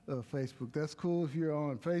Facebook. That's cool if you're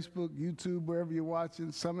on Facebook, YouTube, wherever you're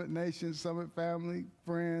watching. Summit Nation, Summit family,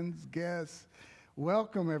 friends, guests.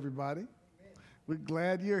 Welcome, everybody. We're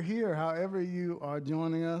glad you're here. However you are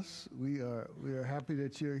joining us, we are happy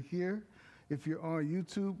that you're here. If you're on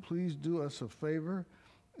YouTube, please do us a favor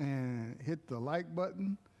and hit the like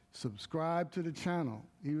button. Subscribe to the channel.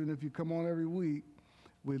 Even if you come on every week,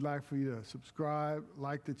 we'd like for you to subscribe,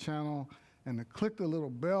 like the channel, and to click the little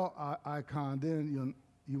bell icon. Then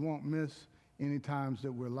you won't miss any times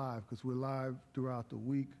that we're live, because we're live throughout the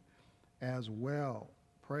week as well.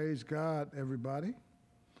 Praise God, everybody.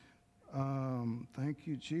 Thank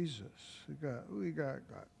you, Jesus. We got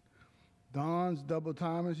Dawn's double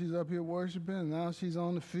timing. She's up here worshiping, and now she's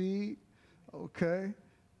on the feed. Okay.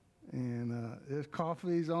 And there's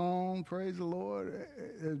coffee's on. Praise the Lord.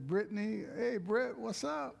 There's Brittany. Hey, Britt, what's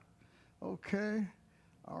up? Okay.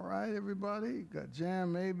 All right, everybody. Got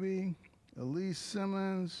Jan Maybe, Elise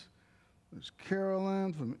Simmons. There's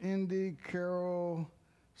Carolyn from Indy. Carol,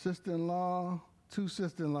 sister-in-law. Two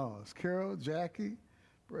sister-in-laws. Carol, Jackie.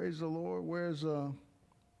 Praise the Lord. Where's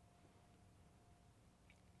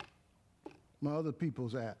my other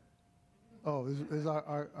people's at? Oh, this is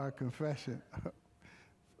our confession.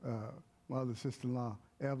 My other sister-in-law,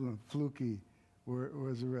 Evelyn Fluky.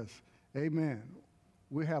 Where's the rest? Amen.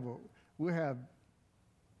 We have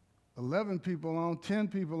 11 people on, 10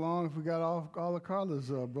 people on if we got all of Carla's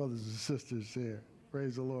brothers and sisters here.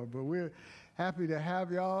 Praise the Lord. But we're happy to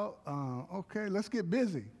have y'all. Okay, let's get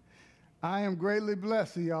busy. I am greatly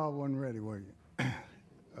blessed. See, y'all wasn't ready, were you?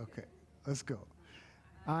 Okay, let's go.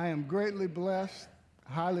 I am greatly blessed,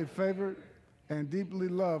 highly favored, and deeply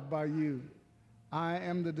loved by you. I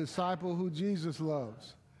am the disciple who Jesus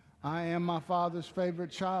loves. I am my Father's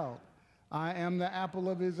favorite child. I am the apple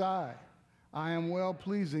of his eye. I am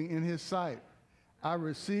well-pleasing in his sight. I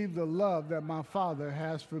receive the love that my Father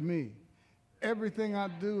has for me. Everything I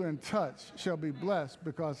do and touch shall be blessed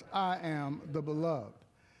because I am the beloved.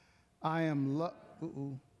 I am loved.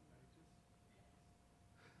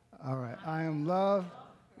 All right. I am loved,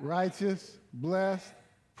 righteous, blessed,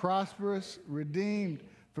 prosperous, redeemed,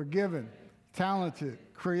 forgiven, talented,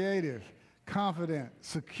 creative, confident,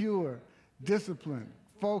 secure, disciplined,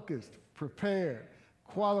 focused, prepared,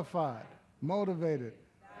 qualified, motivated,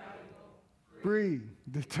 free,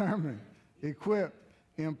 determined, equipped,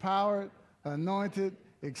 empowered, anointed,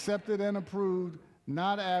 accepted and approved,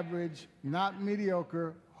 not average, not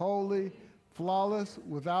mediocre, holy, flawless,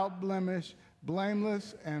 without blemish,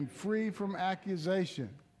 blameless, and free from accusation.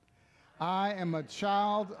 I am a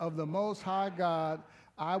child of the Most High God.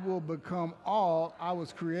 I will become all I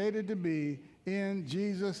was created to be in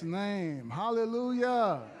Jesus' name.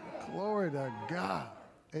 Hallelujah. Glory to God.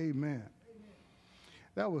 Amen.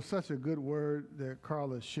 That was such a good word that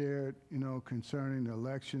Carla shared, concerning the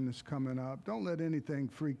election that's coming up. Don't let anything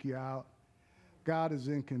freak you out. God is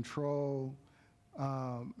in control.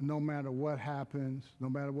 No matter what happens, no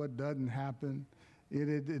matter what doesn't happen,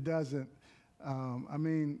 it doesn't.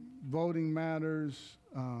 Voting matters.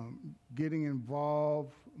 Getting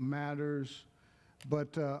involved matters.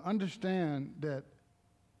 But understand that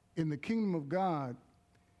in the kingdom of God,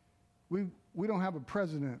 we don't have a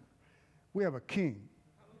president. We have a king.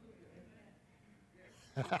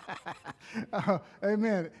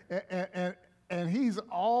 Amen. And he's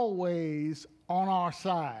always on our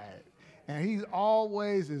side. And he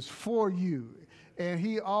always is for you. And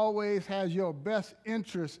he always has your best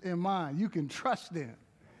interest in mind. You can trust him.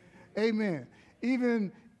 Amen.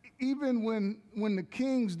 Even when the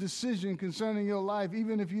king's decision concerning your life,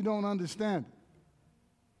 even if you don't understand it,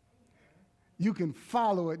 you can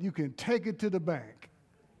follow it. You can take it to the bank.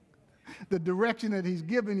 The direction that he's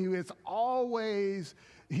given you, it's always,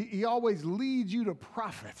 he always leads you to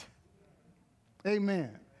profit.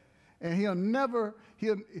 Amen. And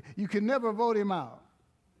you can never vote him out.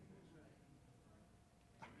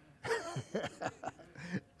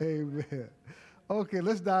 Amen. Okay,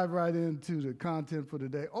 let's dive right into the content for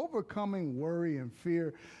today. Overcoming worry and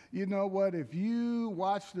fear. You know what? If you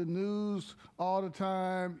watch the news all the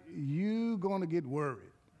time, you're going to get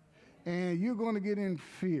worried. And you're going to get in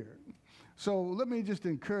fear. So let me just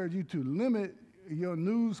encourage you to limit your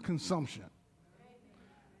news consumption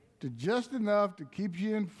to just enough to keep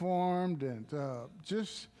you informed and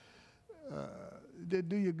just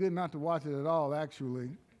do you good not to watch it at all, actually.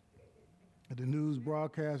 The news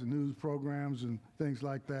broadcasts, the news programs, and things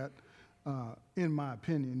like that. In my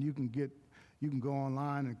opinion, you can go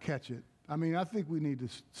online and catch it. I think I believe we need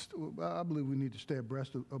to stay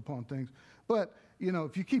abreast upon things. But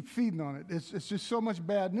if you keep feeding on it, it's just so much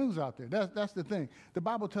bad news out there. That's the thing. The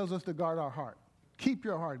Bible tells us to guard our heart. Keep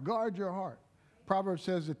your heart. Guard your heart. Proverbs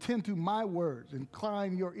says, attend to my words,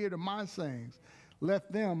 incline your ear to my sayings.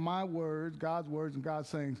 Let them, my words, and God's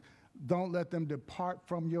sayings, don't let them depart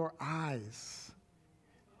from your eyes.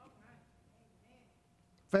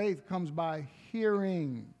 Faith comes by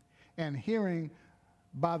hearing, and hearing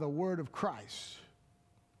by the word of Christ.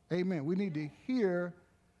 Amen. We need to hear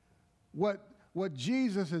what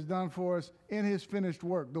Jesus has done for us in his finished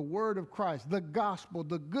work, the word of Christ, the gospel,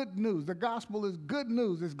 the good news. The gospel is good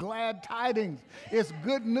news. It's glad tidings. It's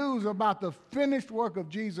good news about the finished work of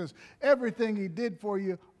Jesus, everything he did for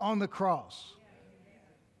you on the cross.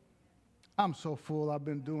 I'm so full. I've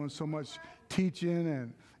been doing so much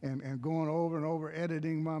teaching and going over and over,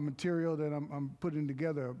 editing my material that I'm putting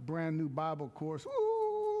together a brand new Bible course. Ooh,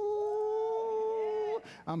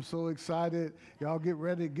 I'm so excited. Y'all get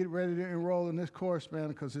ready to enroll in this course, man,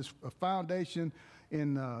 because it's a foundation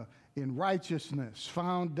in righteousness.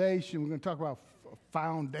 Foundation. We're going to talk about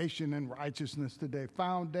foundation in righteousness today.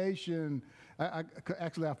 Foundation. I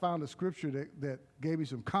found a scripture that gave me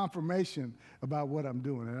some confirmation about what I'm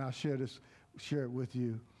doing, and I'll share it with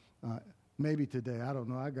you maybe today. I don't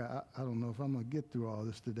know. I don't know if I'm going to get through all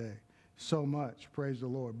this today. So much. Praise the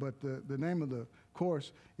Lord. But the name of the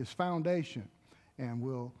course is Foundation, and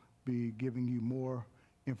we'll be giving you more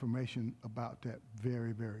information about that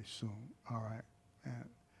very, very soon. All right.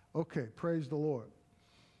 Okay. Praise the Lord.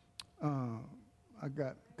 I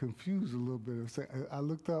got confused a little bit. I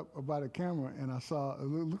looked up about a camera and I saw it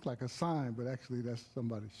looked like a sign, but actually that's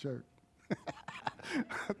somebody's shirt.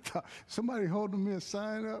 I thought, somebody holding me a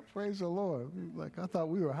sign up? Praise the Lord. I thought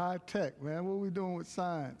we were high tech, man. What are we doing with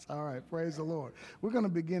signs? All right, praise the Lord. We're going to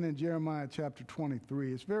begin in Jeremiah chapter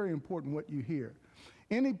 23. It's very important what you hear.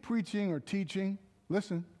 Any preaching or teaching,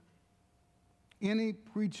 listen, any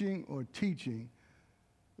preaching or teaching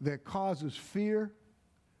that causes fear,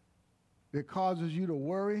 that causes you to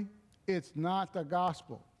worry, it's not the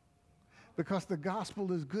gospel. Because the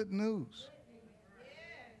gospel is good news.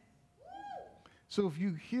 So if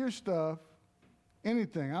you hear stuff,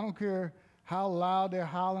 anything, I don't care how loud they're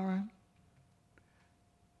hollering,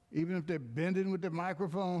 even if they're bending with the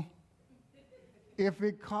microphone, if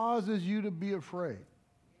it causes you to be afraid,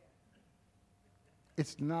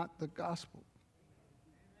 it's not the gospel.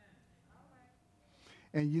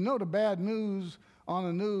 And you know the bad news on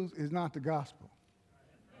the news is not the gospel.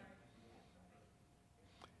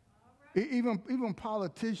 Even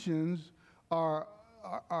politicians are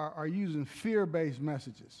using fear-based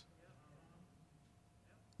messages.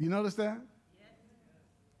 You notice that?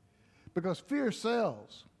 Because fear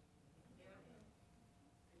sells.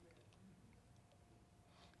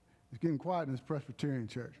 It's getting quiet in this Presbyterian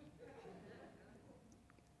church.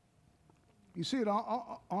 You see it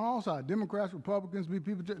on all sides. Democrats, Republicans,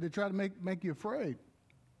 people they try to make you afraid.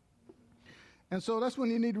 And so that's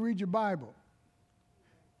when you need to read your Bible.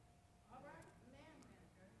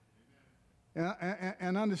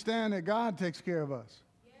 And understand that God takes care of us.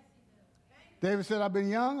 David said, I've been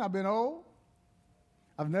young, I've been old.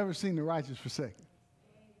 I've never seen the righteous forsaken.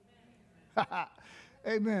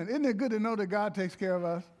 Amen. Isn't it good to know that God takes care of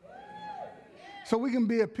us? So we can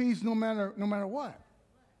be at peace no matter what.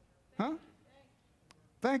 Huh?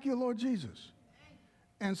 Thank you, Lord Jesus.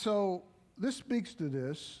 And so this speaks to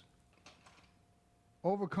this,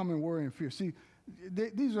 overcoming worry and fear. See,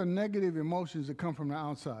 these are negative emotions that come from the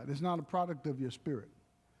outside. It's not a product of your spirit.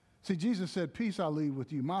 See, Jesus said, peace I leave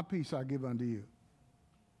with you. My peace I give unto you.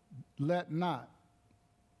 Let not.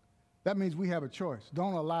 That means we have a choice.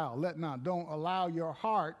 Don't allow. Let not. Don't allow your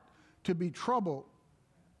heart to be troubled.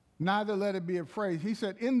 Neither let it be afraid. He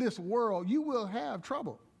said, in this world, you will have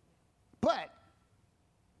trouble. But,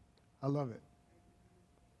 I love it.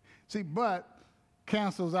 See, but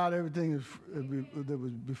cancels out everything that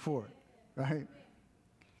was before it, right?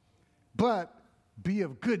 But be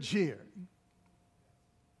of good cheer.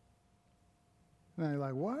 And you're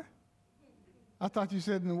like, what? I thought you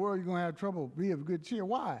said in the world you're going to have trouble. Be of good cheer.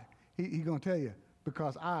 Why? He's going to tell you,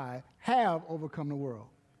 because I have overcome the world.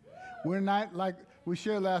 We're not, like we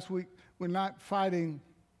shared last week, we're not fighting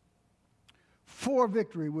for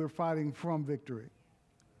victory. We're fighting from victory.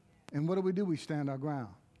 And what do? We stand our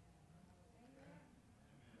ground.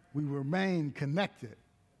 We remain connected.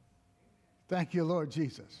 Thank you, Lord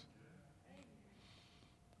Jesus.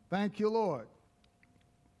 Thank you, Lord.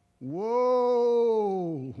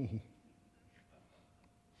 Whoa.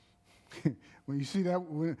 When you see that,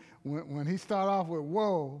 when he start off with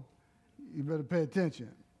woe, you better pay attention.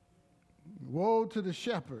 Woe to the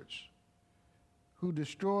shepherds who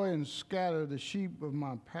destroy and scatter the sheep of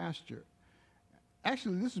my pasture.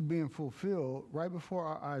 Actually, this is being fulfilled right before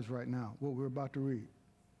our eyes right now, what we're about to read.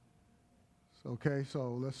 Okay,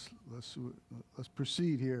 so let's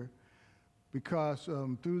proceed here, because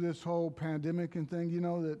through this whole pandemic and thing, you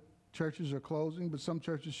know that churches are closing, but some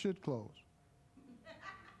churches should close.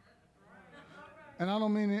 And I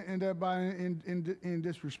don't mean in that by in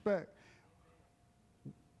disrespect.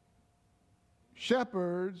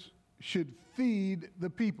 Shepherds should feed the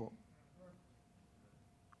people.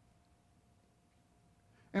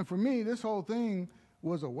 And for me, this whole thing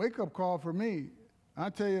was a wake-up call for me. I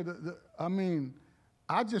tell you,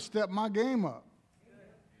 I just stepped my game up.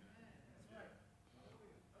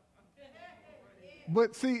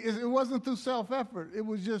 But see, it wasn't through self-effort. It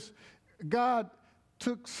was just God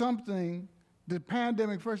took something. The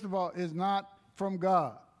pandemic, first of all, is not from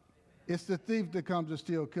God. It's the thief that comes to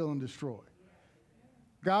steal, kill, and destroy.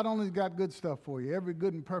 God only's got good stuff for you. Every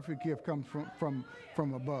good and perfect gift comes from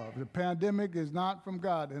above. The pandemic is not from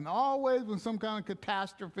God. And always when some kind of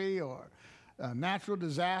catastrophe or a natural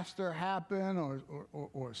disaster happen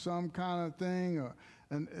or some kind of thing,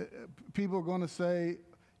 people are going to say,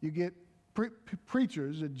 you get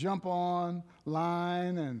preachers that jump on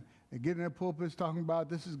line and get in their pulpits talking about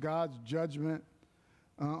this is God's judgment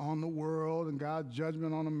on the world and God's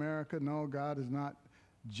judgment on America. No, God is not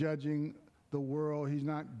judging the world. He's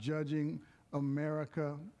not judging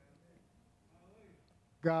America.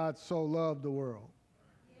 God so loved the world.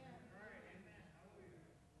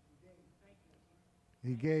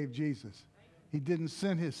 He gave Jesus. He didn't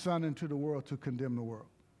send his son into the world to condemn the world.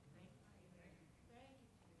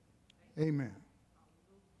 Amen.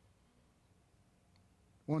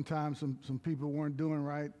 One time some people weren't doing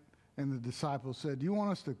right, and the disciples said, do you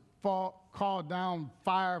want us to call down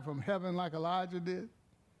fire from heaven like Elijah did?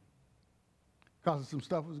 Because some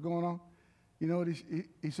stuff was going on. You know what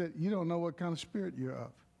he said? You don't know what kind of spirit you're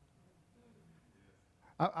of.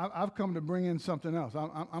 I've come to bring in something else.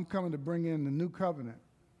 I'm coming to bring in the new covenant.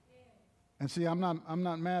 And see, I'm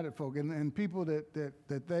not mad at folk. And people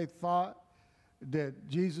that they thought that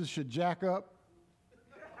Jesus should jack up,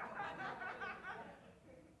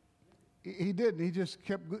 he didn't. He just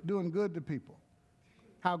kept doing good to people.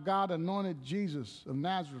 How God anointed Jesus of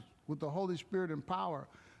Nazareth with the Holy Spirit and power,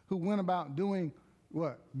 who went about doing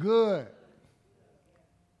what? Good.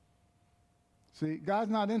 See,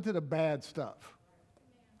 God's not into the bad stuff.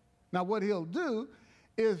 Now, what he'll do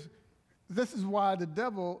is, this is why the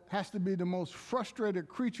devil has to be the most frustrated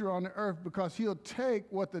creature on the earth, because he'll take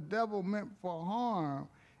what the devil meant for harm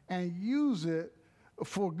and use it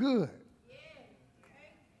for good.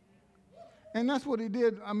 And that's what he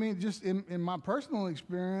did. I mean, just in my personal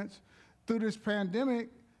experience through this pandemic,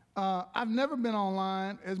 I've never been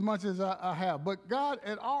online as much as I have. But God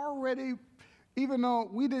had already, even though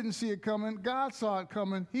we didn't see it coming, God saw it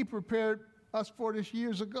coming. He prepared us for this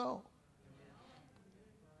years ago.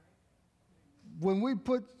 When we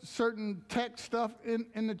put certain tech stuff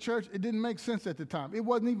in the church, it didn't make sense at the time. It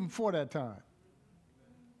wasn't even for that time.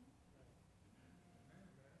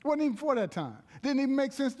 It wasn't even for that time. It didn't even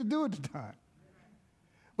make sense to do at the time.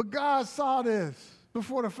 But God saw this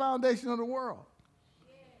before the foundation of the world.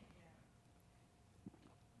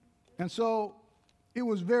 And so it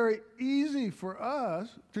was very easy for us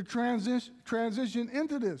to transition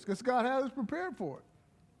into this, because God had us prepared for it.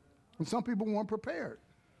 And some people weren't prepared.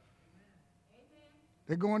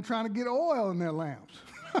 They're going trying to get oil in their lamps.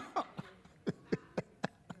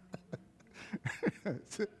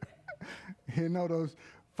 You know those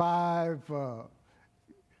five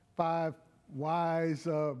wise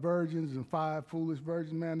virgins and 5 foolish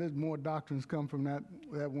virgins? Man, there's more doctrines come from that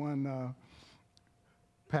one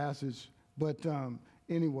passage. But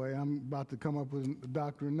anyway, I'm about to come up with a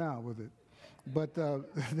doctrine now with it. But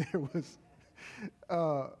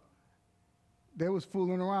they was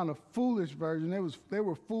fooling around. A foolish virgin, they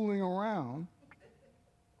were fooling around.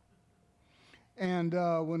 And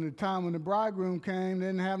when the bridegroom came, they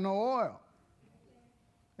didn't have no oil.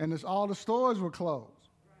 And all the stores were closed.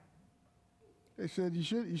 They said, you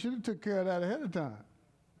should have took care of that ahead of time.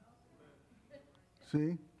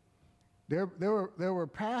 See? There were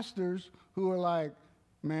pastors who were like,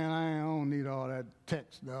 man, I don't need all that tech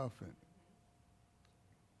stuff. And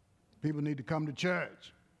people need to come to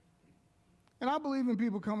church. And I believe in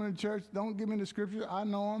people coming to church. Don't give me the scripture. I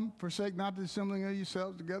know them. Forsake not the assembling of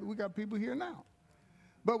yourselves together. We got people here now.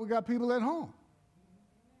 But we got people at home.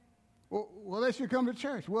 Well, they should come to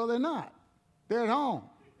church. Well, they're not. They're at home.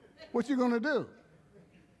 What you going to do?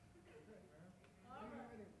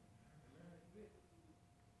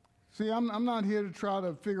 See, I'm not here to try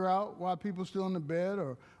to figure out why people are still in the bed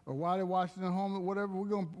or why they're watching at home or whatever.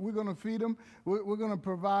 We're going to feed them. We're going to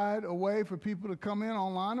provide a way for people to come in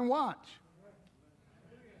online and watch.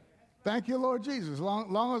 Thank you, Lord Jesus.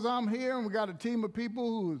 Long as I'm here and we got a team of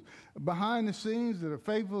people who's behind the scenes that are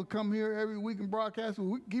faithful to come here every week and broadcast,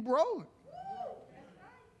 we can keep rolling.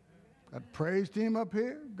 Got the praise team up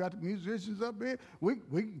here, got the musicians up here. We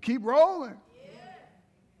can keep rolling.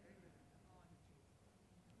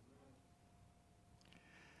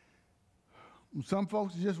 Some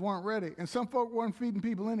folks just weren't ready, and some folks weren't feeding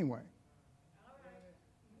people anyway.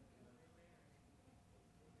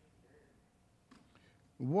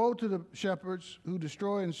 Woe to the shepherds who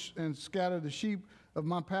destroy and scatter the sheep of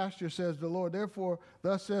my pasture, says the Lord. Therefore,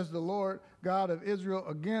 thus says the Lord, God of Israel,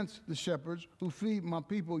 against the shepherds who feed my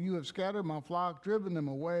people. You have scattered my flock, driven them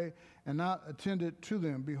away, and not attended to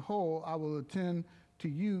them. Behold, I will attend to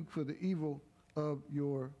you for the evil of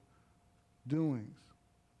your doings,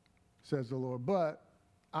 says the Lord. But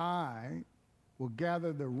I will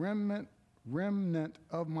gather the remnant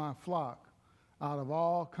of my flock out of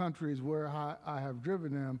all countries where I have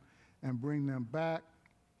driven them, and bring them back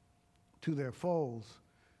to their folds.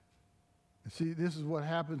 And see, this is what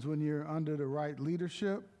happens when you're under the right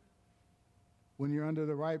leadership, when you're under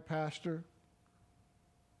the right pastor.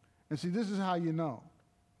 And see, this is how you know.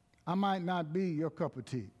 I might not be your cup of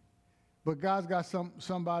tea, but God's got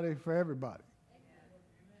somebody for everybody.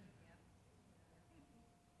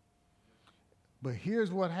 But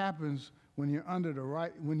here's what happens when you're under the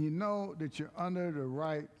right, when you know that you're under the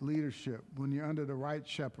right leadership, when you're under the right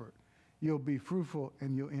shepherd, you'll be fruitful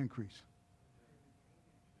and you'll increase.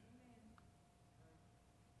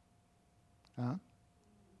 Huh?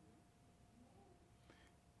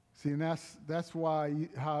 See, and that's why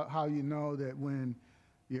how you know that when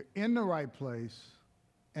you're in the right place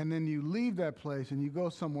and then you leave that place and you go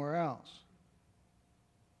somewhere else,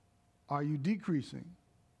 are you decreasing?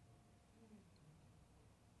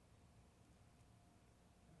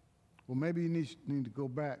 Well, maybe you need to go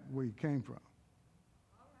back where you came from.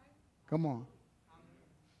 Come on.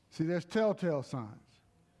 See, there's telltale signs.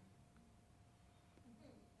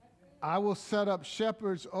 I will set up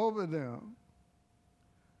shepherds over them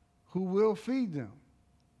who will feed them.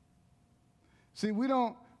 See,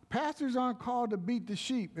 pastors aren't called to beat the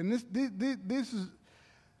sheep. And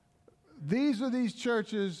these are these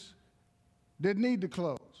churches that need to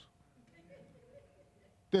close.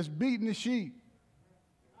 That's beating the sheep.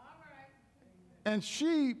 And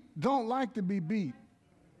sheep don't like to be beat.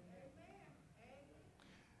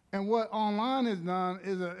 And what online has done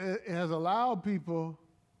is it has allowed people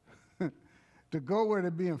to go where they're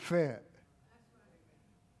being fed.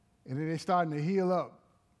 And then they're starting to heal up.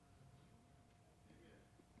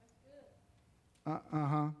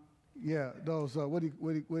 Yeah, those, what do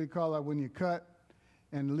you call that when you cut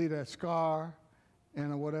and leave that scar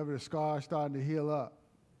and whatever, the scar is starting to heal up.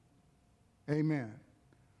 Amen.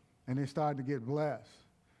 And they started to get blessed.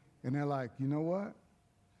 And they're like, you know what?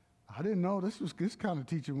 I didn't know this kind of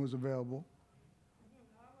teaching was available.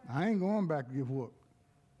 I ain't going back to get whooped.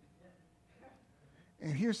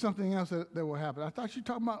 And here's something else that will happen. I thought you were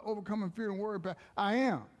talking about overcoming fear and worry. But I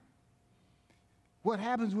am. What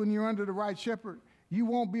happens when you're under the right shepherd? You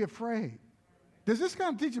won't be afraid. Does this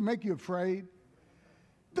kind of teaching make you afraid?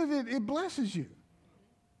 It blesses you.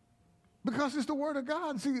 Because it's the word of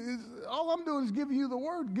God. See, all I'm doing is giving you the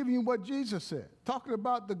word, giving you what Jesus said, talking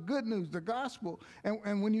about the good news, the gospel.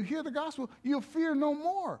 And when you hear the gospel, you'll fear no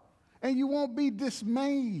more. And you won't be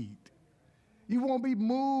dismayed. You won't be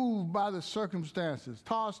moved by the circumstances,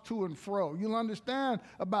 tossed to and fro. You'll understand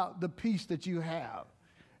about the peace that you have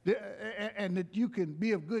and that you can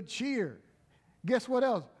be of good cheer. Guess what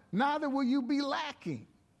else? Neither will you be lacking.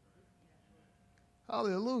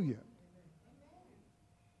 Hallelujah.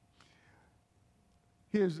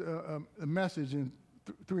 Here's a message in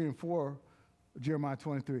 3 and 4, Jeremiah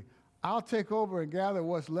 23. I'll take over and gather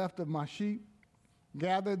what's left of my sheep,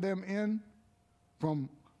 gather them in from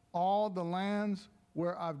all the lands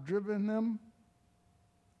where I've driven them.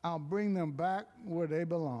 I'll bring them back where they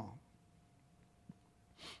belong.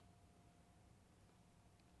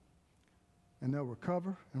 And they'll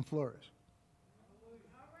recover and flourish.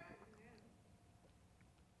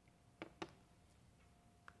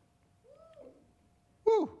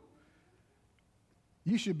 Woo!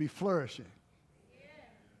 You should be flourishing.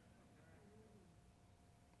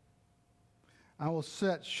 I will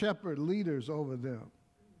set shepherd leaders over them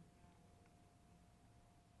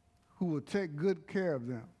who will take good care of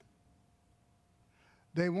them.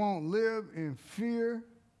 They won't live in fear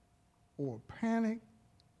or panic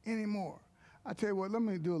anymore. I tell you what, let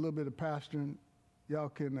me do a little bit of pastoring. Y'all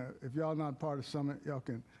can, if y'all not part of Summit, y'all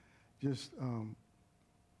can just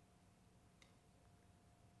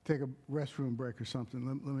take a restroom break or something.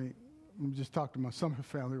 Let me just talk to my Summit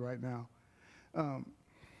family right now.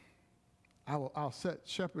 I'll set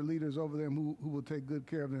shepherd leaders over them who will take good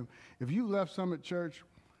care of them. If you left Summit Church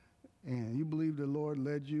and you believe the Lord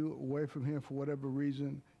led you away from him for whatever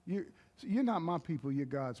reason, you're not my people, you're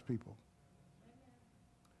God's people.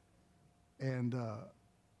 And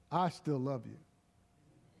I still love you.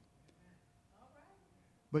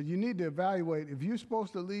 But you need to evaluate, if you're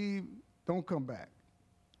supposed to leave, don't come back.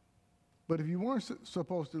 But if you weren't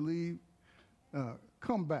supposed to leave,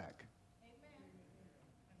 come back.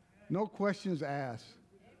 No questions asked.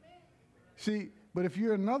 See, but if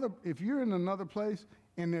you're in another place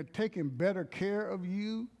and they're taking better care of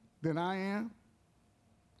you than I am,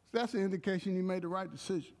 that's an indication you made the right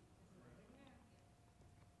decision.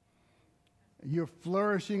 You're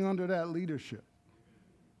flourishing under that leadership.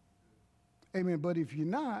 Amen. But if you're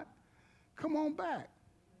not, come on back.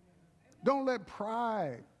 Don't let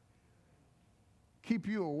pride keep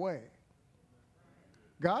you away.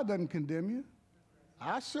 God doesn't condemn you.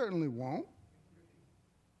 I certainly won't.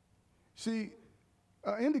 See,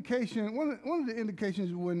 indication, one of the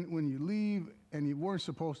indications when you leave and you weren't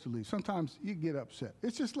supposed to leave, sometimes you get upset.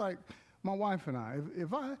 It's just like my wife and I.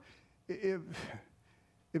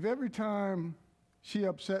 If every time she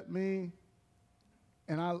upset me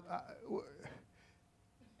and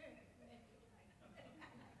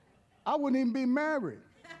I wouldn't even be married.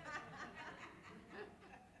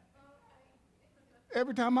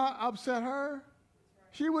 Every time I upset her,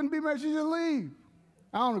 she wouldn't be married. She'd just leave.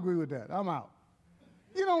 I don't agree with that. I'm out.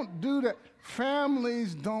 You don't do that.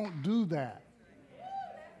 Families don't do that.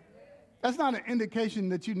 That's not an indication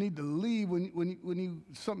that you need to leave when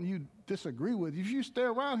something you disagree with. If you stay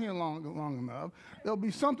around here long enough, there'll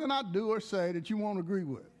be something I do or say that you won't agree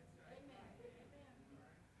with.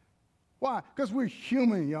 Why? Because we're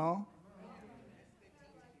human, y'all.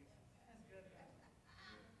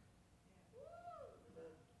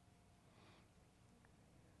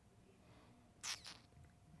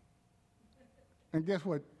 And guess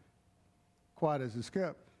what? Quiet as it's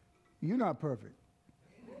kept. You're not perfect.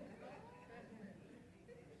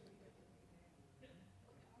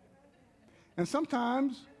 And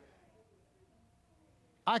sometimes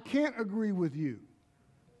I can't agree with you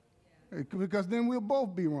because then we'll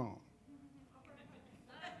both be wrong.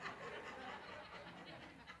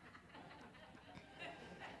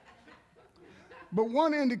 But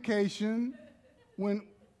one indication when,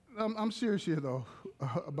 I'm serious here though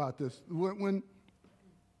about this, when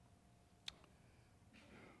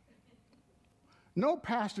no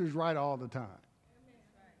pastor's right all the time.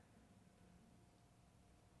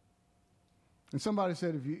 And somebody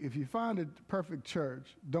said, if you find a perfect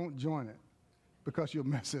church, don't join it because you'll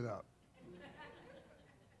mess it up.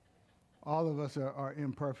 All of us are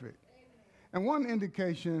imperfect. And one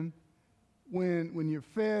indication when you're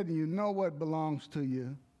fed and you know what belongs to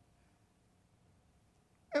you,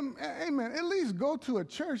 and, amen, at least go to a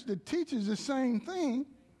church that teaches the same thing.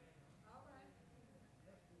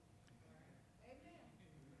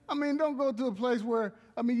 I mean, don't go to a place where,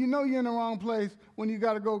 you know you're in the wrong place when you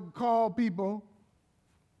got to go call people,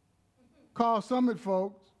 call Summit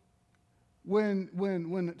folks,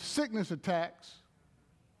 when sickness attacks.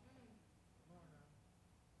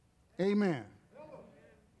 Amen.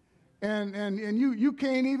 And you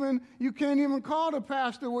can't even call the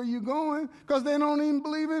pastor where you're going because they don't even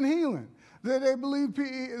believe in healing. They believe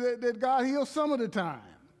that God heals some of the time.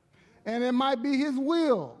 And it might be his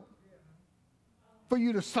will for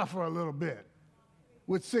you to suffer a little bit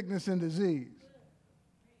with sickness and disease.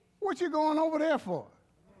 What you going over there for?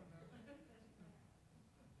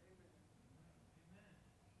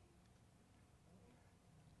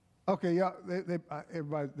 Okay, y'all,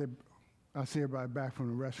 I see everybody back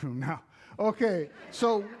from the restroom now. Okay,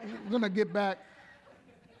 so we're going to get back.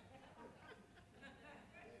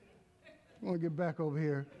 I'm going to get back over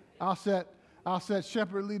here. I'll set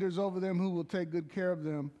shepherd leaders over them who will take good care of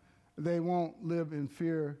them. They won't live in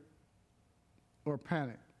fear or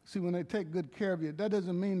panic. See, when they take good care of you, that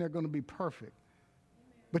doesn't mean they're going to be perfect.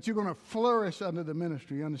 But you're going to flourish under the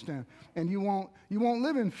ministry, you understand? And you won't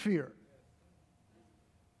live in fear.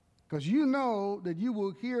 Because you know that you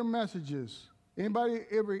will hear messages. Anybody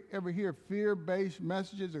ever hear fear-based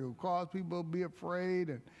messages that will cause people to be afraid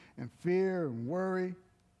and fear and worry?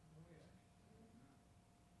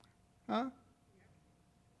 Huh?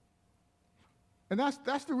 And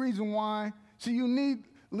that's the reason why, see, you need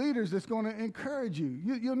leaders that's going to encourage you.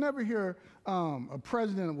 You'll never hear a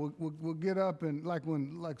president will get up and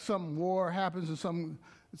when some war happens or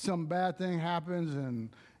some bad thing happens and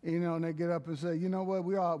they get up and say, you know what,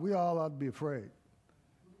 we all ought to be afraid.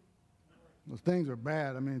 Those things are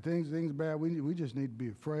bad. Things are bad. We just need to be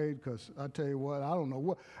afraid because I tell you what,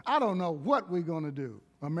 I don't know what we're going to do.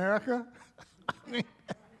 America? I mean,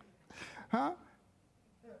 huh?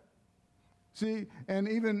 See, and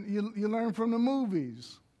even you learn from the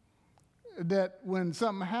movies that when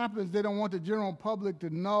something happens, they don't want the general public to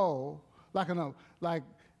know, like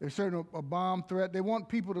a bomb threat. They want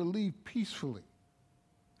people to leave peacefully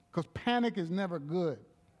because panic is never good.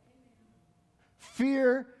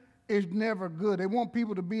 Fear is never good. They want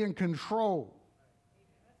people to be in control.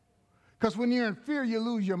 Because when you're in fear, you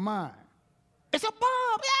lose your mind. It's a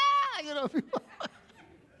bomb! Yeah! You know,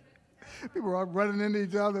 people are running into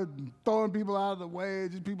each other, throwing people out of the way,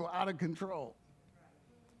 just people out of control.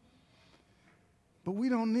 But we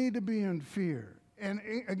don't need to be in fear. And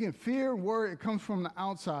again, fear and worry, it comes from the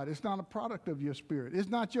outside. It's not a product of your spirit. It's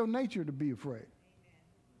not your nature to be afraid.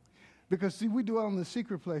 Because, see, we dwell in the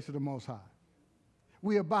secret place of the Most High.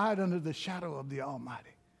 We abide under the shadow of the Almighty.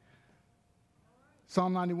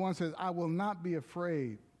 Psalm 91 says, I will not be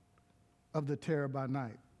afraid of the terror by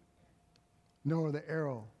night, nor the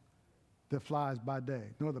arrow that flies by day,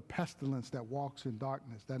 nor the pestilence that walks in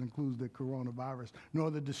darkness, that includes the coronavirus, nor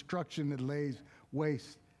the destruction that lays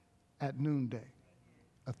waste at noonday.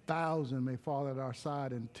 1,000 may fall at our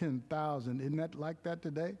side and 10,000. Isn't that like that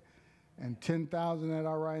today? And 10,000 at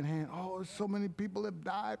our right hand. Oh, so many people have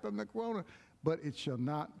died from the corona. But it shall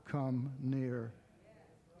not come near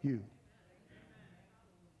you.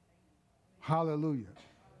 Hallelujah.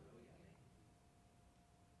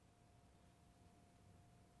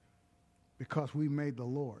 Because we made the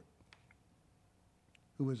Lord,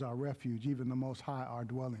 who is our refuge, even the Most High, our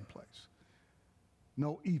dwelling place.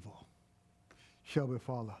 No evil shall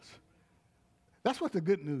befall us. That's what the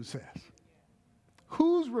good news says.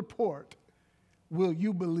 Whose report will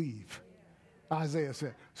you believe? Isaiah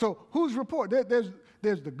said. So whose report? There's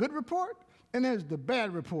the good report and there's the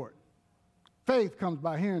bad report. Faith comes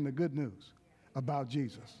by hearing the good news about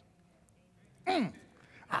Jesus. I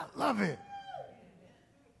love it.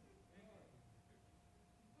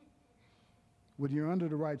 When you're under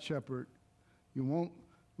the right shepherd, you won't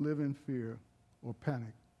live in fear or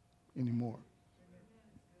panic anymore.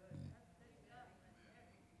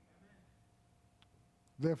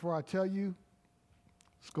 Therefore, I tell you,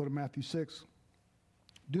 let's go to Matthew 6.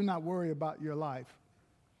 Do not worry about your life.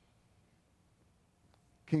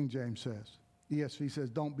 King James says. ESV says,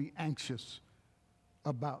 don't be anxious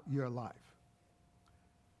about your life.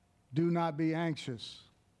 Do not be anxious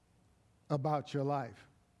about your life.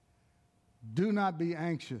 Do not be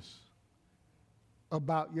anxious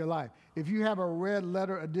about your life. If you have a red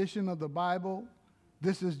letter edition of the Bible,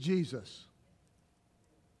 this is Jesus.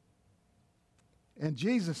 And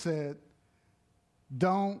Jesus said,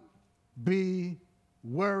 don't be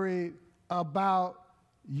worried about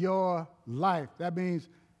your life. That means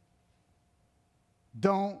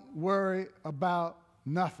don't worry about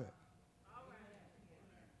nothing.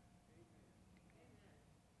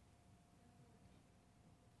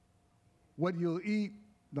 What you'll eat,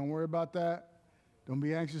 don't worry about that. Don't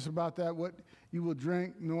be anxious about that. What you will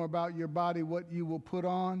drink, nor about your body what you will put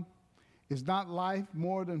on. Is not life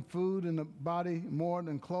more than food and the body more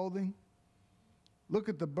than clothing? Look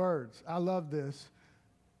at the birds. I love this.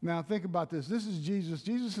 Now think about this. This is Jesus.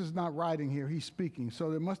 Jesus is not writing here. He's speaking. So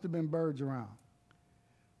there must have been birds around.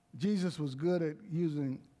 Jesus was good at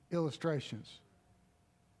using illustrations.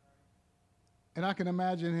 And I can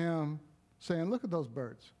imagine him saying, look at those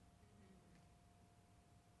birds.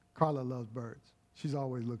 Carla loves birds. She's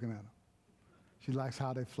always looking at them. She likes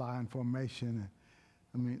how they fly in formation.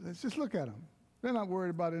 And, let's just look at them. They're not worried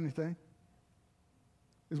about anything,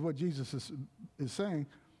 is what Jesus is saying.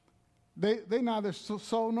 They neither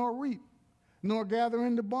sow nor reap, nor gather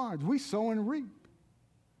into barns. We sow and reap.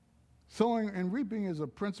 Sowing and reaping is a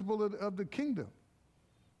principle of the kingdom.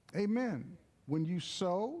 Amen. When you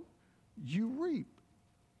sow, you reap.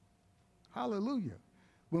 Hallelujah.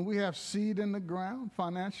 When we have seed in the ground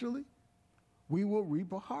financially, we will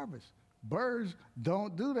reap a harvest. Birds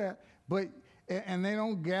don't do that, and they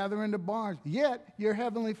don't gather into barns. Yet your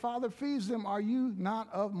heavenly Father feeds them. Are you not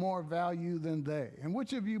of more value than they? And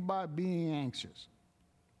which of you, by being anxious,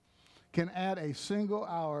 can add a single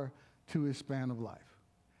hour to his span of life?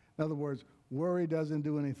 In other words, worry doesn't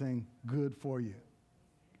do anything good for you.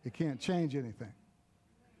 It can't change anything.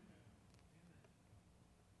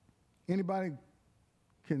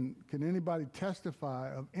 Can anybody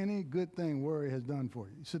testify of any good thing worry has done for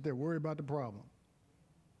you? You sit there, worry about the problem.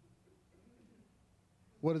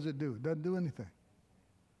 What does it do? It doesn't do anything.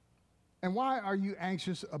 And why are you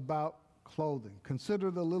anxious about clothing?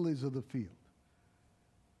 Consider the lilies of the field.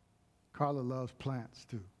 Carla loves plants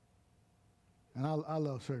too. And I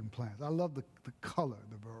love certain plants. I love the color,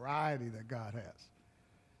 the variety that God has.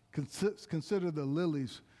 Consider the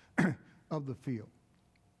lilies of the field,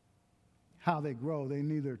 how they grow. They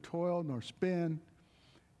neither toil nor spin.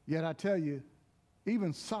 Yet I tell you,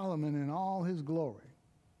 even Solomon in all his glory,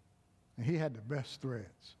 and he had the best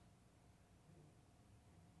threads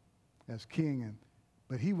as king,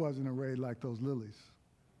 but he wasn't arrayed like those lilies.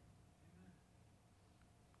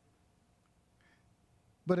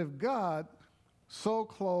 But if God so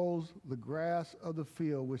clothes the grass of the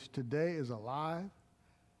field, which today is alive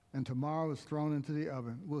and tomorrow is thrown into the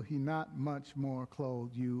oven, will he not much more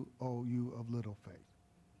clothe you, O you of little faith?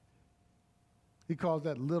 He calls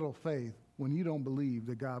that little faith when you don't believe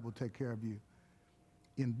that God will take care of you.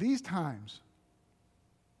 In these times,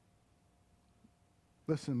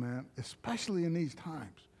 listen, man, especially in these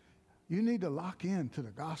times, you need to lock in to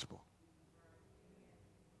the gospel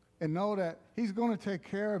and know that he's going to take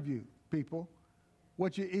care of you, people.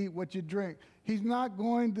 What you eat, what you drink. He's not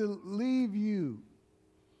going to leave you.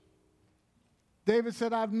 David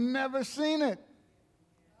said, I've never seen it.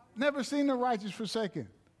 Never seen the righteous forsaken.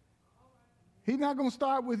 He's not going to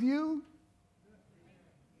start with you.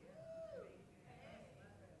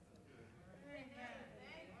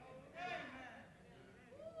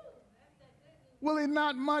 Will he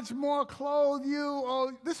not much more clothe you?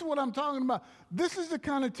 Oh, this is what I'm talking about. This is the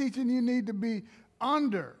kind of teaching you need to be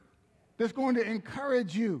under, that's going to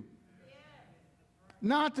encourage you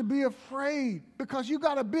not to be afraid, because you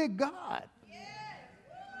got a big God.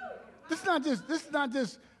 This is not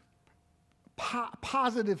just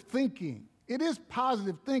positive thinking. It is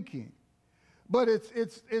positive thinking, but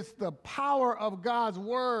it's the power of God's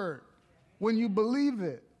word when you believe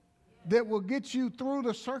it that will get you through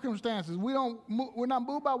the circumstances. We're not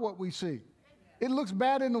moved by what we see. It looks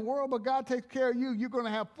bad in the world, but God takes care of you. You're going to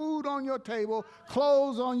have food on your table,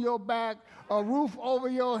 clothes on your back, a roof over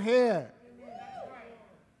your head.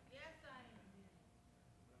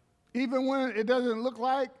 Even when it doesn't look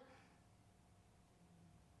like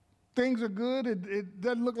things are good, it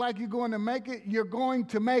doesn't look like you're going to make it, you're going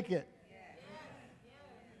to make it.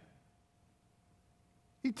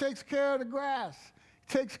 He takes care of the grass.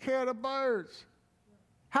 He takes care of the birds.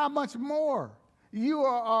 How much more? You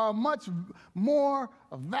are much more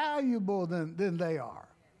valuable than they are.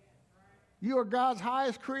 You are God's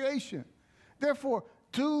highest creation. Therefore,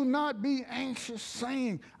 do not be anxious,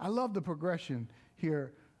 saying, I love the progression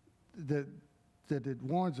here that it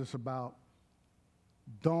warns us about.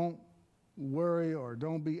 Don't worry or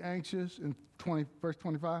don't be anxious in verse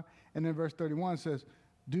 25. And then verse 31 says,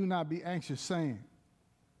 do not be anxious, saying.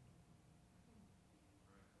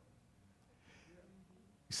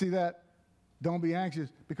 See that? Don't be anxious,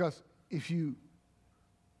 because if you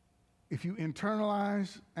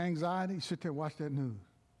internalize anxiety, sit there, watch that news.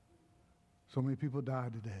 So many people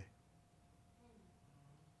died today.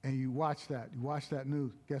 And you watch that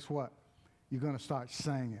news, guess what? You're going to start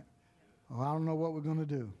saying it. Oh, I don't know what we're going to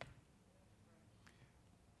do.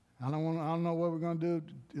 I don't know what we're going to do if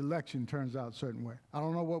the election turns out a certain way. I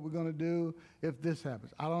don't know what we're going to do if this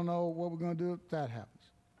happens. I don't know what we're going to do if that happens.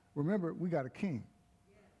 Remember, we got a king.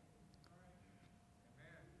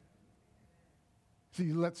 See,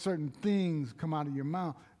 you let certain things come out of your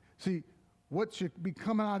mouth. See, what should be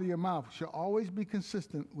coming out of your mouth should always be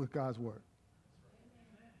consistent with God's word.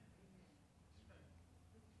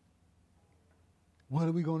 What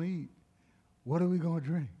are we going to eat? What are we going to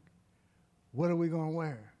drink? What are we going to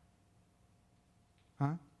wear?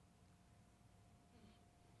 Huh?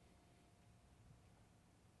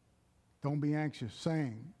 Don't be anxious,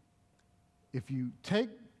 saying, if you take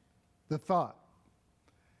the thought,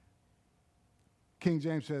 King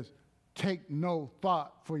James says, take no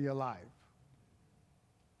thought for your life.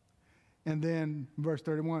 And then verse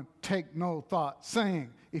 31, take no thought,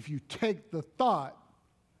 saying, if you take the thought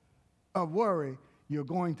of worry, you're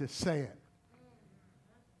going to say it.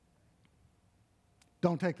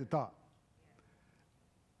 Don't take the thought.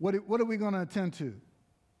 What are we going to attend to?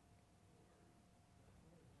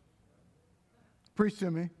 Preach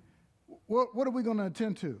to me. What are we going to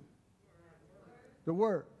attend to? The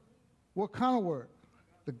word. What kind of word?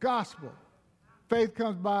 The gospel. Faith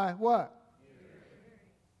comes by what?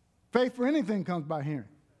 Faith for anything comes by hearing.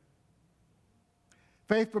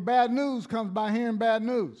 Faith for bad news comes by hearing bad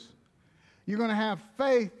news. You're going to have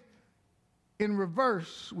faith in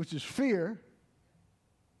reverse, which is fear.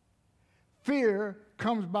 Fear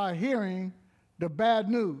comes by hearing the bad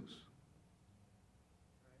news.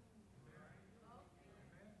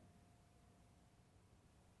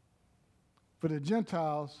 For the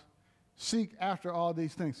Gentiles, seek after all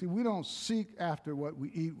these things. See, we don't seek after what we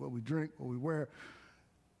eat, what we drink, what we wear.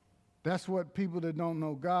 That's what people that don't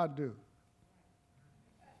know God do.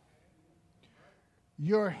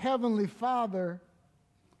 your heavenly Father,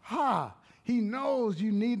 he knows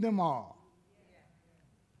you need them all.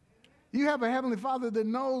 You have a heavenly Father that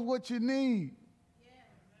knows what you need.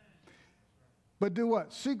 But do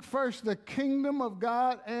what? Seek first the kingdom of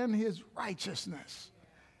God and his righteousness.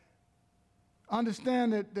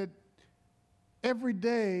 Understand that every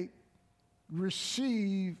day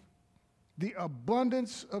receive the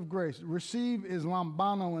abundance of grace. Receive is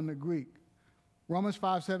lambano in the Greek. Romans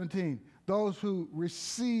 5:17. Those who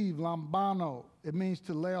receive lambano, it means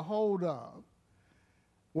to lay hold of.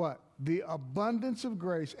 What? The abundance of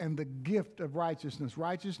grace and the gift of righteousness.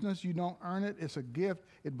 Righteousness, you don't earn it. It's a gift.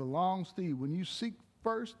 It belongs to you. When you seek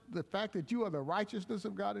first the fact that you are the righteousness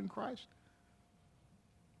of God in Christ,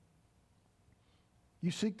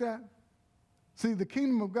 you seek that. See, the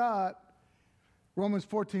kingdom of God, Romans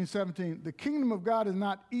 14:17, the kingdom of God is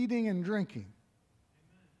not eating and drinking.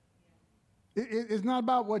 It's not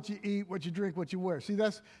about what you eat, what you drink, what you wear. See,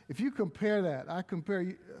 that's, if you compare that, I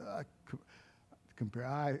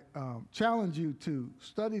challenge you to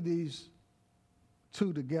study these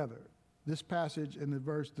two together. This passage and the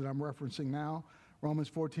verse that I'm referencing now, Romans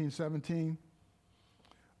 14:17.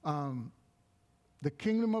 The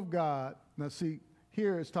kingdom of God, now see,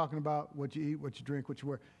 here it's talking about what you eat, what you drink, what you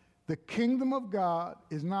wear. The kingdom of God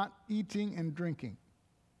is not eating and drinking.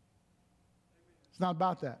 It's not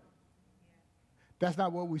about that. That's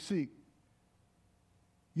not what we seek.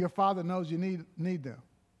 Your Father knows you need them.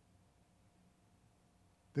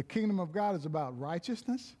 The kingdom of God is about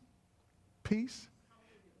righteousness, peace,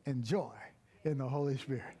 and joy in the Holy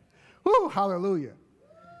Spirit. Woo, hallelujah.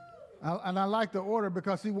 And I like the order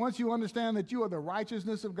because, see, once you understand that you are the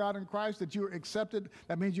righteousness of God in Christ, that you're accepted,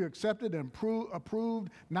 that means you're accepted and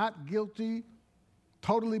approved, not guilty,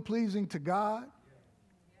 totally pleasing to God.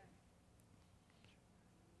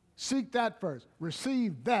 Seek that first.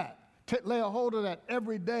 Receive that. Lay a hold of that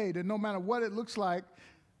every day, that no matter what it looks like,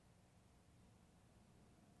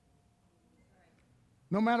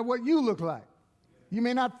 no matter what you look like. You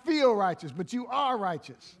may not feel righteous, but you are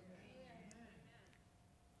righteous.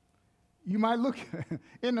 You might look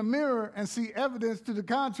in the mirror and see evidence to the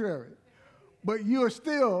contrary, but you are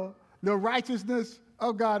still the righteousness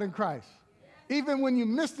of God in Christ. Even when you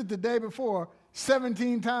missed it the day before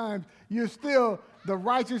 17 times, you're still the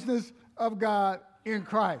righteousness of God in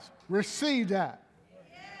Christ. Receive that.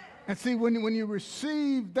 And see, when you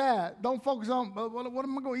receive that, don't focus on, what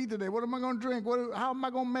am I going to eat today? What am I going to drink? How am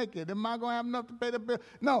I going to make it? Am I going to have enough to pay the bill?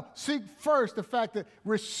 No, seek first the fact that,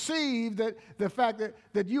 receive that, the fact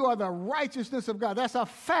that you are the righteousness of God. That's a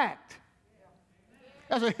fact.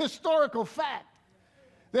 That's a historical fact.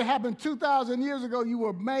 That happened 2,000 years ago. You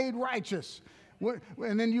were made righteous.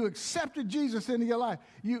 And then you accepted Jesus into your life.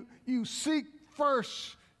 You seek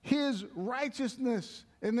first his righteousness.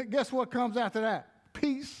 And guess what comes after that?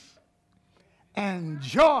 Peace and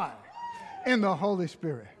joy in the Holy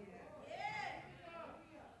Spirit.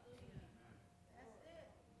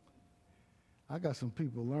 I got some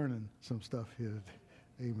people learning some stuff here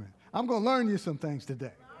today. Amen. I'm going to learn you some things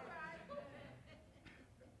today.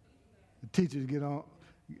 The teachers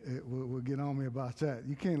will get on me about that.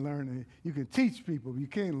 You can't learn. You can teach people, but you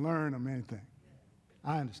can't learn them anything.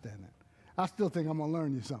 I understand that. I still think I'm going to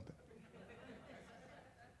learn you something.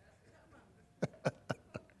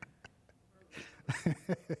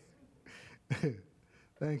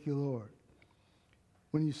 Thank you, Lord.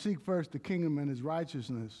 When you seek first the kingdom and his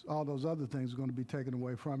righteousness, all those other things are going to be taken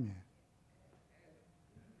away from you.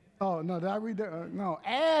 Oh, no, did I read that? No,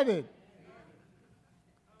 added.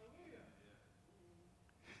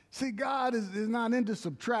 See, God is not into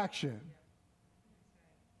subtraction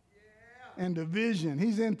and division.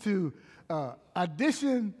 He's into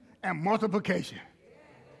addition and multiplication.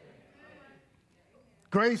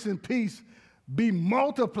 Grace and peace be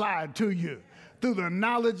multiplied to you through the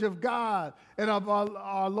knowledge of God and of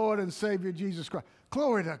our Lord and Savior Jesus Christ.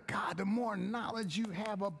 Glory to God. The more knowledge you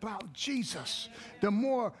have about Jesus, the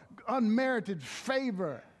more unmerited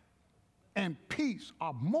favor and peace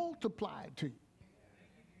are multiplied to you.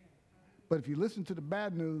 But if you listen to the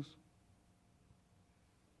bad news,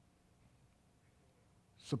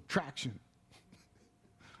 subtraction,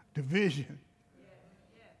 division.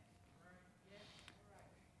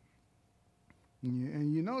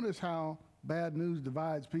 And you notice how bad news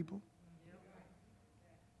divides people?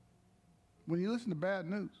 When you listen to bad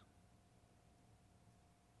news,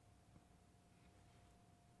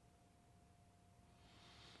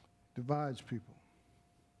 divides people.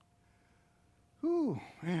 Ooh,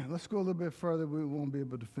 man, let's go a little bit further. We won't be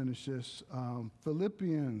able to finish this.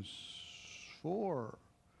 Philippians 4.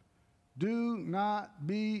 Do not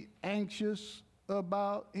be anxious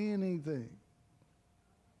about anything.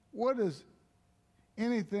 What does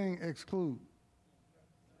anything exclude?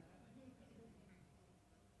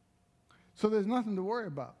 So there's nothing to worry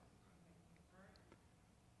about.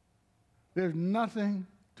 There's nothing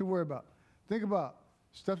to worry about. Think about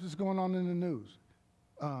stuff that's going on in the news.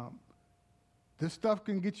 This stuff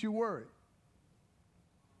can get you worried.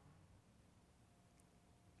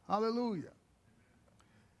 Hallelujah.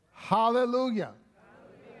 Hallelujah.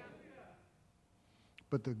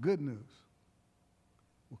 But the good news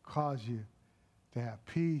will cause you to have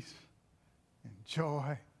peace and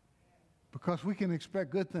joy, because we can expect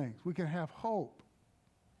good things. We can have hope.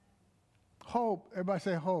 Hope. Everybody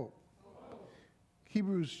say hope. Hope.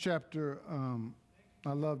 Hebrews chapter,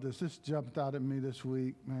 I love this. This jumped out at me this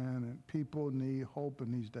week, man, and people need hope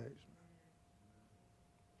in these days.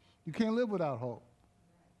 You can't live without hope.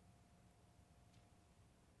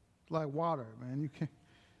 It's like water, man.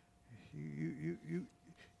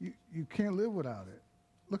 You can't live without it.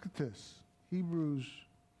 Look at this. Hebrews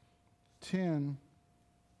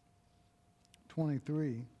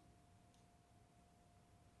 10:23.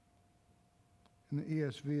 In the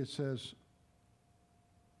ESV it says,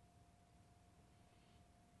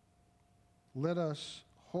 let us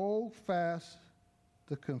hold fast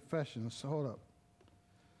the confession. So hold up.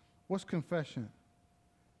 What's confession?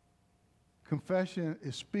 Confession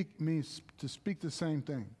means to speak the same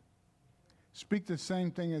thing. Speak the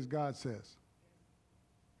same thing as God says.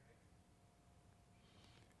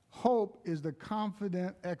 Hope is the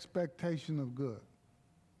confident expectation of good.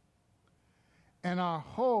 And our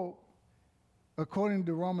hope, according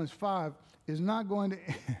to Romans 5, is not going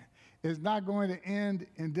to end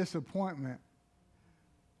in disappointment,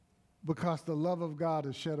 because the love of God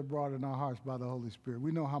is shed abroad in our hearts by the Holy Spirit.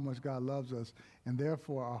 We know how much God loves us, and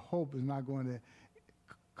therefore our hope is not going to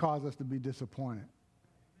cause us to be disappointed.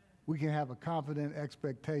 We can have a confident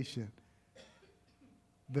expectation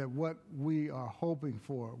that what we are hoping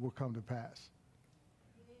for will come to pass.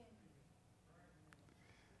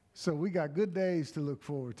 So we got good days to look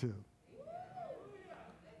forward to.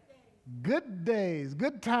 Good days,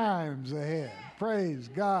 good times ahead. Praise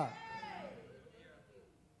God.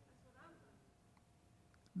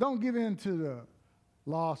 Don't give in to the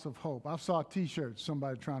loss of hope. I saw T-shirts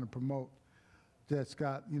somebody trying to promote that's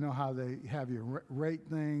got, you know how they have you rate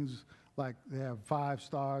things, like they have 5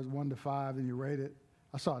 stars, 1 to 5, and you rate it.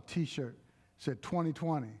 I saw a T-shirt, said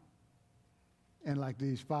 2020, and like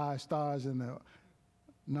these 5 stars, and the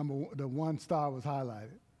 1 star was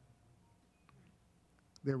highlighted.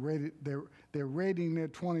 They're rating their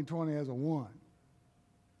 2020 as a 1,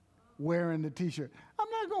 wearing the T-shirt. I'm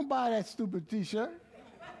not going to buy that stupid T-shirt.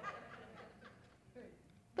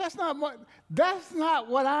 That's not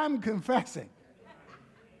what I'm confessing.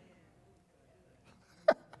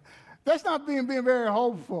 That's not being very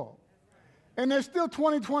hopeful. And there's still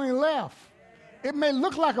 2020 left. It may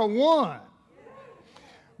look like a 1,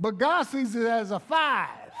 but God sees it as a 5.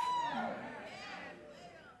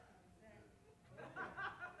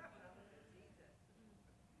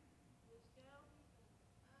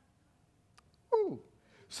 Ooh.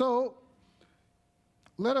 So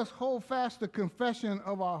let us hold fast the confession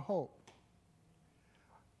of our hope.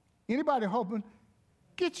 Anybody hoping?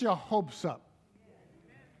 Get your hopes up.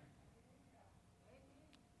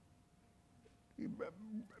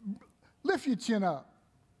 Lift your chin up.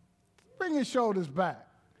 Bring your shoulders back.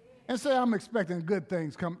 And say, I'm expecting good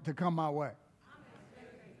things to come my way.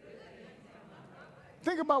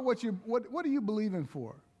 Think about what are you believing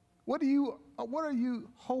for? What are you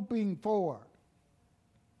hoping for?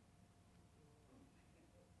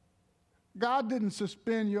 God didn't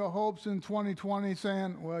suspend your hopes in 2020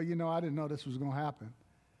 saying, well, I didn't know this was going to happen.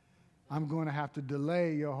 I'm going to have to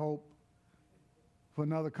delay your hope for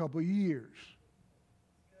another couple of years.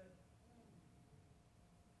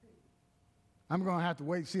 I'm going to have to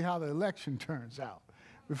wait and see how the election turns out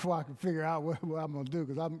before I can figure out what I'm going to do,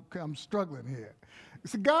 because I'm struggling here.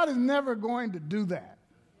 So God is never going to do that.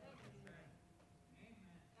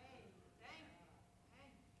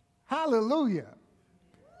 Hallelujah.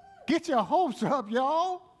 Get your hopes up,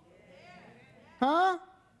 y'all. Huh?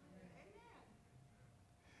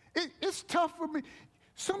 It's tough for me.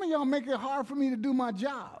 Some of y'all make it hard for me to do my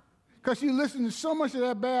job because you listen to so much of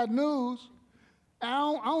that bad news. I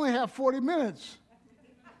only have 40 minutes.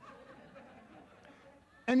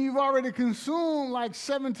 And you've already consumed like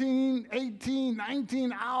 17, 18,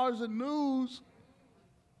 19 hours of news.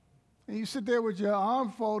 And you sit there with your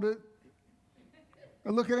arm folded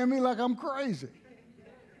and looking at me like I'm crazy.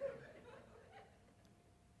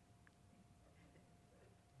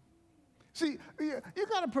 See, you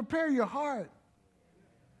got to prepare your heart.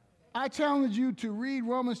 I challenge you to read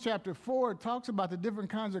Romans chapter 4. It talks about the different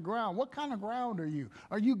kinds of ground. What kind of ground are you?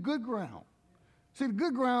 Are you good ground? See, the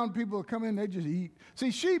good ground, people come in, they just eat.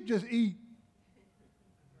 See, sheep just eat.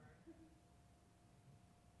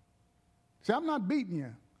 See, I'm not beating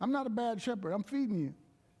you. I'm not a bad shepherd. I'm feeding you.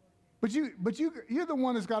 But you're the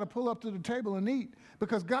one that's got to pull up to the table and eat,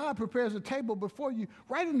 because God prepares a table before you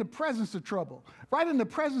right in the presence of trouble, right in the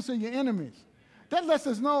presence of your enemies. That lets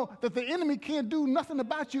us know that the enemy can't do nothing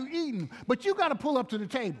about you eating, but you got to pull up to the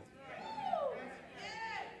table.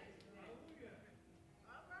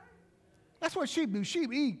 That's what sheep do.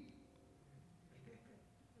 Sheep eat.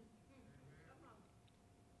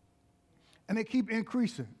 And they keep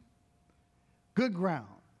increasing. Good ground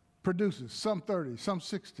produces some 30, some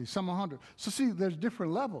 60, some 100. So see, there's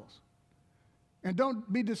different levels. And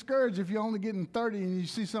don't be discouraged if you're only getting 30 and you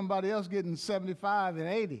see somebody else getting 75 and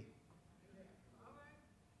 80.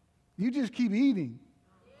 You just keep eating.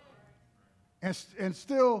 And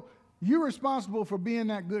still, you're responsible for being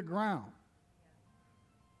that good ground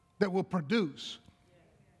that will produce.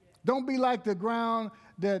 Don't be like the ground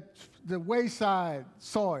that the wayside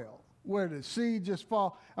soil where the seed just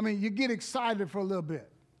fall. I mean, you get excited for a little bit.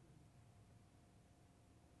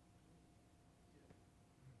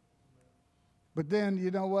 But then, you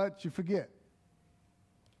know what? You forget.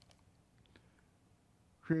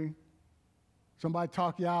 See? Somebody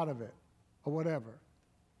talk you out of it or whatever.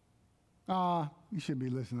 You shouldn't be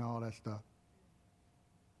listening to all that stuff.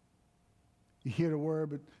 You hear the word,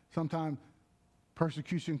 but sometimes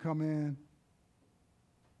persecution come in.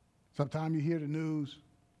 Sometimes you hear the news.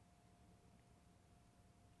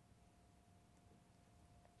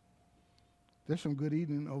 There's some good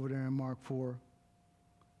eating over there in Mark 4.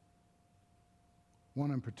 One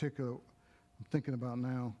in particular I'm thinking about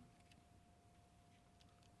now.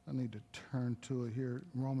 I need to turn to it here.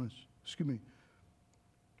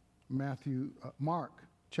 Mark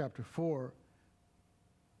chapter 4.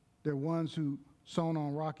 They're ones who sown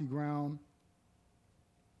on rocky ground.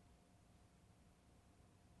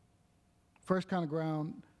 First kind of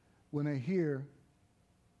ground, when they hear,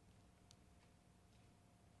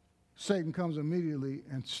 Satan comes immediately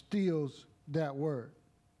and steals that word.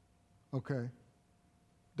 Okay?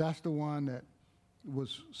 That's the one that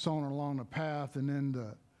was sown along the path, and then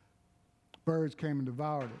the birds came and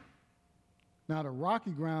devoured it. Now, the rocky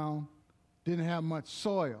ground didn't have much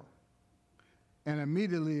soil, and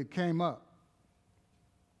immediately it came up.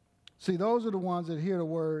 See, those are the ones that hear the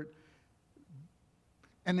word,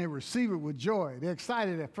 and they receive it with joy. They're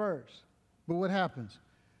excited at first. But what happens?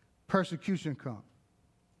 Persecution comes.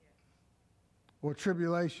 Or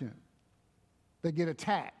tribulation. They get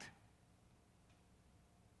attacked.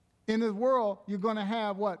 In this world, you're going to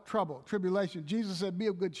have what? Trouble, tribulation. Jesus said, be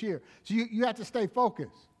of good cheer. So you have to stay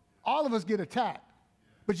focused. All of us get attacked.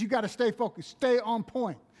 But you got to stay focused. Stay on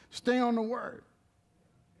point. Stay on the word.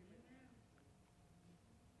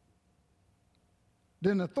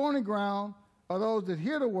 Then the thorny ground are those that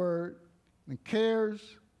hear the word, and cares,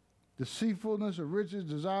 deceitfulness of riches,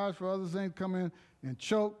 desires for other things come in and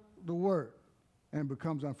choke the word, and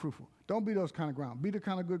becomes unfruitful. Don't be those kind of ground. Be the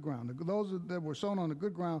kind of good ground. Those that were sown on the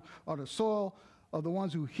good ground are the soil of the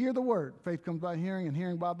ones who hear the word. Faith comes by hearing, and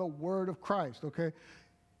hearing by the word of Christ, okay?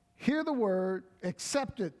 Hear the word,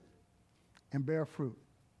 accept it, and bear fruit.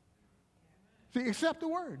 See, accept the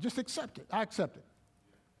word. Just accept it. I accept it.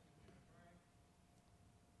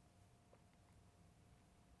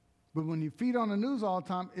 But when you feed on the news all the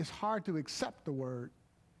time, it's hard to accept the word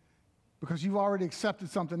because you've already accepted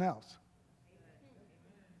something else.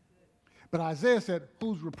 But Isaiah said,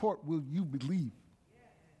 whose report will you believe?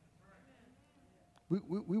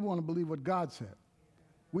 We want to believe what God said.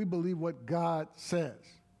 We believe what God says.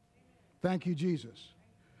 Thank you, Jesus.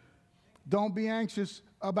 Don't be anxious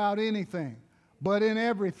about anything, but in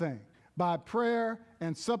everything, by prayer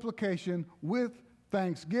and supplication with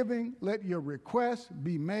thanksgiving, let your requests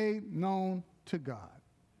be made known to God.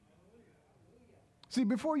 See,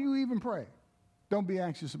 before you even pray, don't be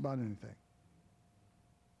anxious about anything.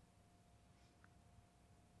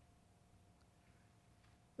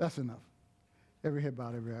 That's enough. Every head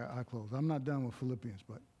bowed, every eye closed. I'm not done with Philippians,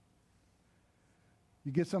 but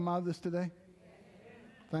you get something out of this today?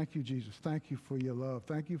 Thank you, Jesus. Thank you for your love.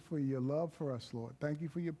 Thank you for your love for us, Lord. Thank you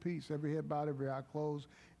for your peace. Every head bowed, every eye closed.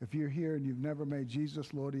 If you're here and you've never made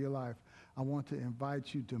Jesus Lord of your life, I want to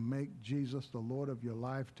invite you to make Jesus the Lord of your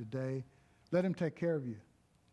life today. Let him take care of you.